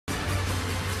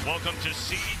Welcome to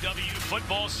CW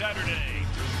Football Saturday,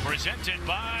 presented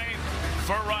by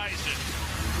Verizon.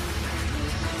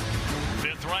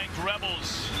 Fifth-ranked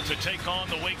Rebels to take on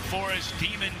the Wake Forest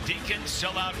Demon Deacons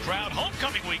sellout crowd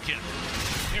homecoming weekend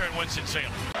here in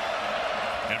Winston-Salem.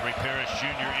 Henry Parrish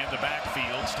Jr. in the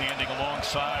backfield, standing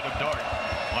alongside of Dart.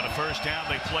 On a first down,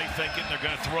 they play fake it, and they're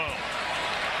going to throw.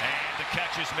 And the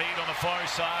catch is made on the far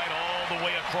side all the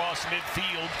way across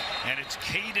midfield, and it's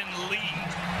Caden Lee.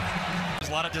 There's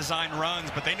a lot of design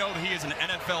runs, but they know that he is an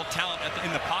NFL talent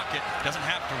in the pocket, doesn't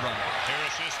have to run.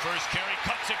 Parrish's first carry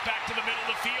cuts it back to the middle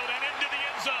of the field and into the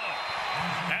end zone.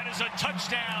 That is a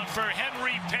touchdown for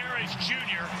Henry Parrish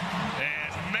Jr.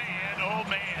 And man, oh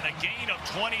man, a gain of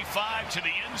 25 to the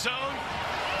end zone.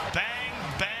 Bang,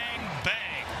 bang,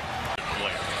 bang.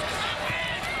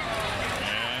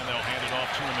 And they'll hand it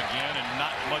off to him again, and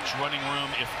not much running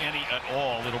room, if any at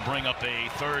all. It'll bring up a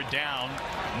third down.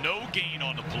 No gain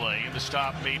on the play, and the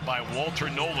stop made by Walter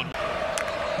Nolan.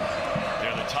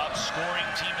 They're the top scoring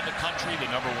team in the country,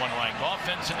 the #1 ranked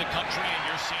offense in the country, and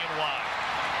you're seeing why.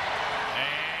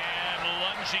 And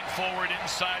lunging forward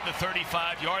inside the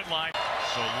 35-yard line,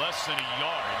 so less than a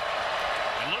yard.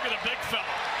 And look at the big fella.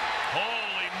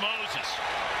 Holy Moses.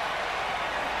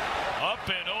 Up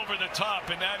and over the top,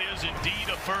 and that is indeed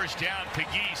a first down.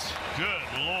 Pegues, good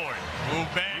Lord. Ooh,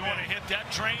 bang. You want to hit that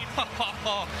train?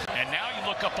 And now you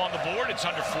look up on the board, it's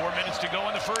under 4 minutes to go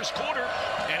in the first quarter,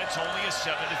 and it's only a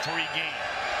 7-3 game.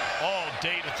 All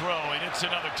day to throw, and it's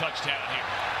another touchdown here.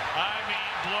 I mean,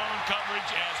 blown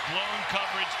coverage as blown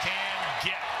coverage can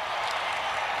get.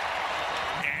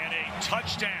 And a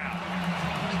touchdown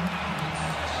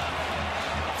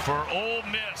for Ole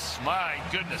Miss. My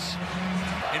goodness.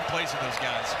 In place of those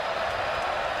guys.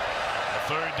 A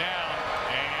third down,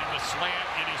 and the slant,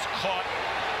 it is caught,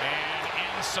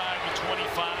 and inside the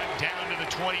 25, down to the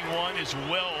 21 is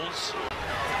Wells.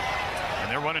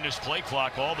 And they're running this play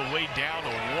clock all the way down to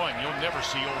 1. You'll never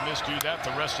see Ole Miss do that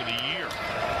the rest of the year.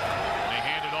 They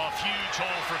hand it off, huge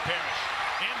hole for Parrish.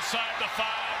 Inside the 5,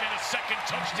 and a second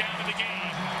touchdown of the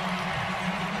game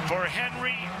for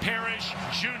Henry Parrish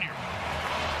Jr.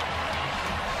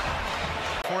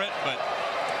 For it, but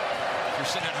if you're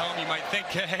sitting at home, you might think,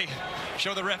 hey,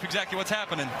 show the ref exactly what's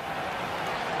happening.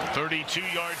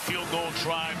 32-yard field goal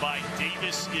try by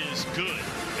Davis is good.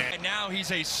 And now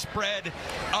he's a spread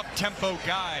up-tempo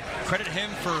guy. Credit him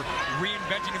for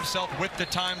reinventing himself with the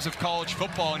times of college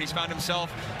football, and he's found himself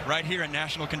right here in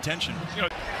national contention. You know,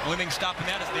 the only thing stopping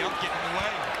that is the ump getting in the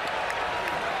way.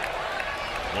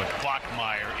 Boy,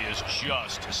 Bachmeier is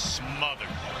just smothered.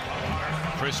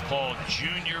 Chris Paul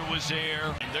Jr. was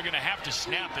there. And they're going to have to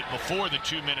snap it before the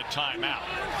 2-minute timeout.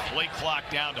 Play clock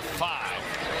down to 5.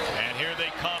 And here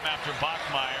they come after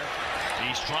Bachmeier.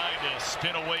 He's trying to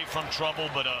spin away from trouble,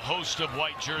 but a host of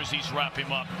white jerseys wrap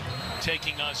him up,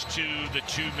 taking us to the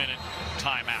 2-minute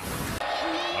timeout.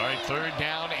 All right, third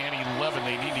down and 11.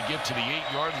 They need to get to the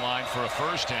 8-yard line for a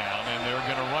first down, and they're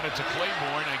going to run it to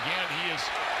Claiborne. Again, he is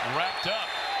wrapped up,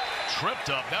 tripped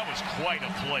up. That was quite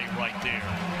a play right there,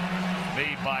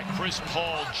 made by Chris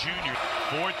Paul Jr.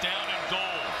 Fourth down and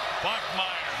goal.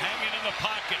 Bachmeier hanging in the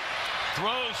pocket,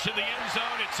 throws to the end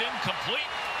zone. It's incomplete,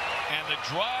 and the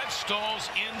drive stalls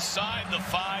inside the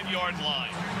 5-yard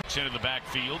line. It's into the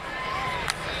backfield.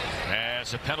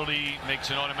 As a penalty makes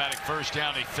an automatic first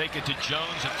down, they fake it to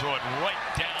Jones and throw it right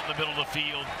down the middle of the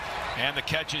field. And the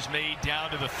catch is made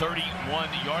down to the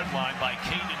 31-yard line by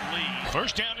Caden Lee.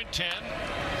 First down and 10.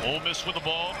 Ole Miss with the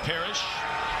ball. Parrish.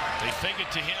 They fake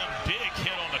it to him. Big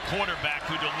hit on the quarterback,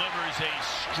 who delivers a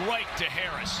strike to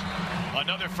Harris.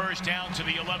 Another first down to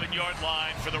the 11-yard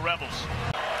line for the Rebels.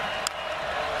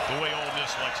 The way Ole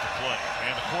Miss likes to play.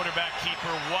 And the quarterback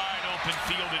keeper wide open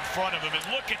field in front of him. And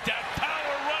look at that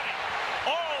power running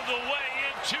all the way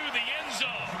into the end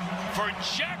zone for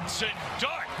Jackson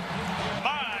Dart.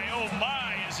 My, oh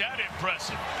my, is that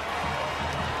impressive.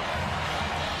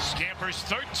 Scampers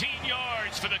 13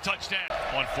 yards for the touchdown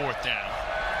on fourth down.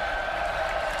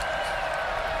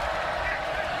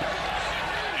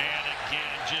 And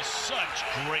again, just such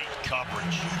great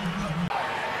coverage.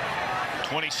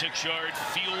 26-yard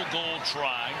field goal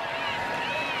try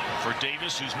for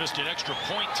Davis, who's missed an extra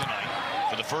point tonight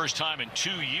for the first time in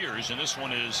 2 years, and this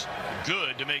one is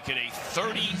good to make it a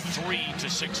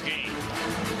 33-6 game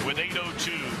with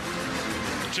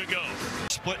 8:02 to go.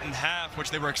 Split in half, which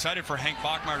they were excited for Hank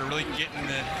Bachmeier to really get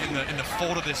in the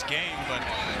fold of this game, but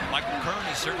Michael Kern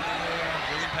is certainly a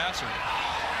brilliant passer.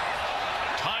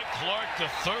 Ty Clark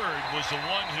III was the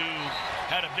one who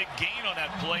had a big gain on that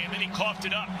play, and then he coughed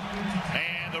it up,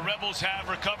 and the Rebels have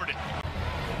recovered it.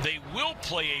 They will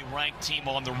play a ranked team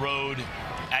on the road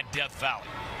at Death Valley.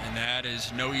 And that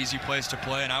is no easy place to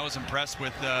play. And I was impressed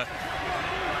with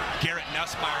Garrett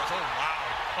Nussmeier. Oh, wow.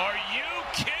 Are you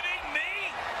kidding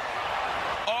me?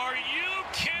 Are you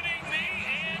kidding me?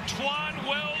 Antoine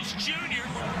Wells Jr.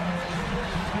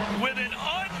 with an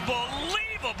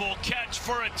unbelievable catch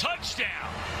for a touchdown.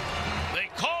 They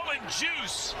call him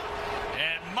Juice.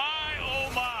 And my,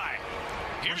 oh my.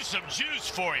 Here's some juice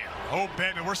for you. Oh,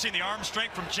 baby, we're seeing the arm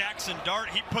strength from Jackson Dart.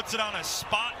 He puts it on a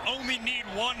spot, only need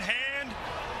one hand.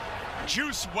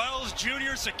 Juice Wells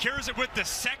Jr. secures it with the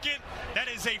second. That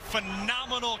is a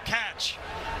phenomenal catch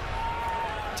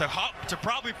to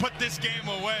probably put this game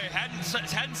away. Hadn't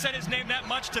said his name that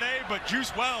much today, but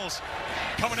Juice Wells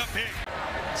coming up big.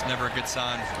 It's never a good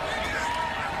sign.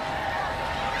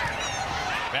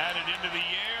 Batted into the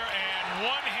air and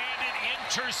one-handed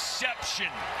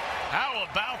interception. How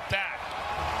about that?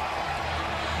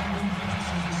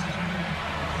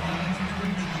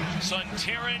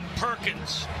 Suntarine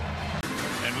Perkins.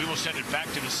 And we will send it back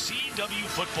to the CW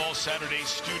Football Saturday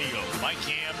studio. Mike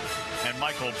Ham and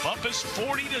Michael Bumpus,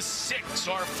 40-6,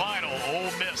 our final.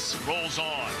 Ole Miss rolls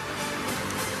on.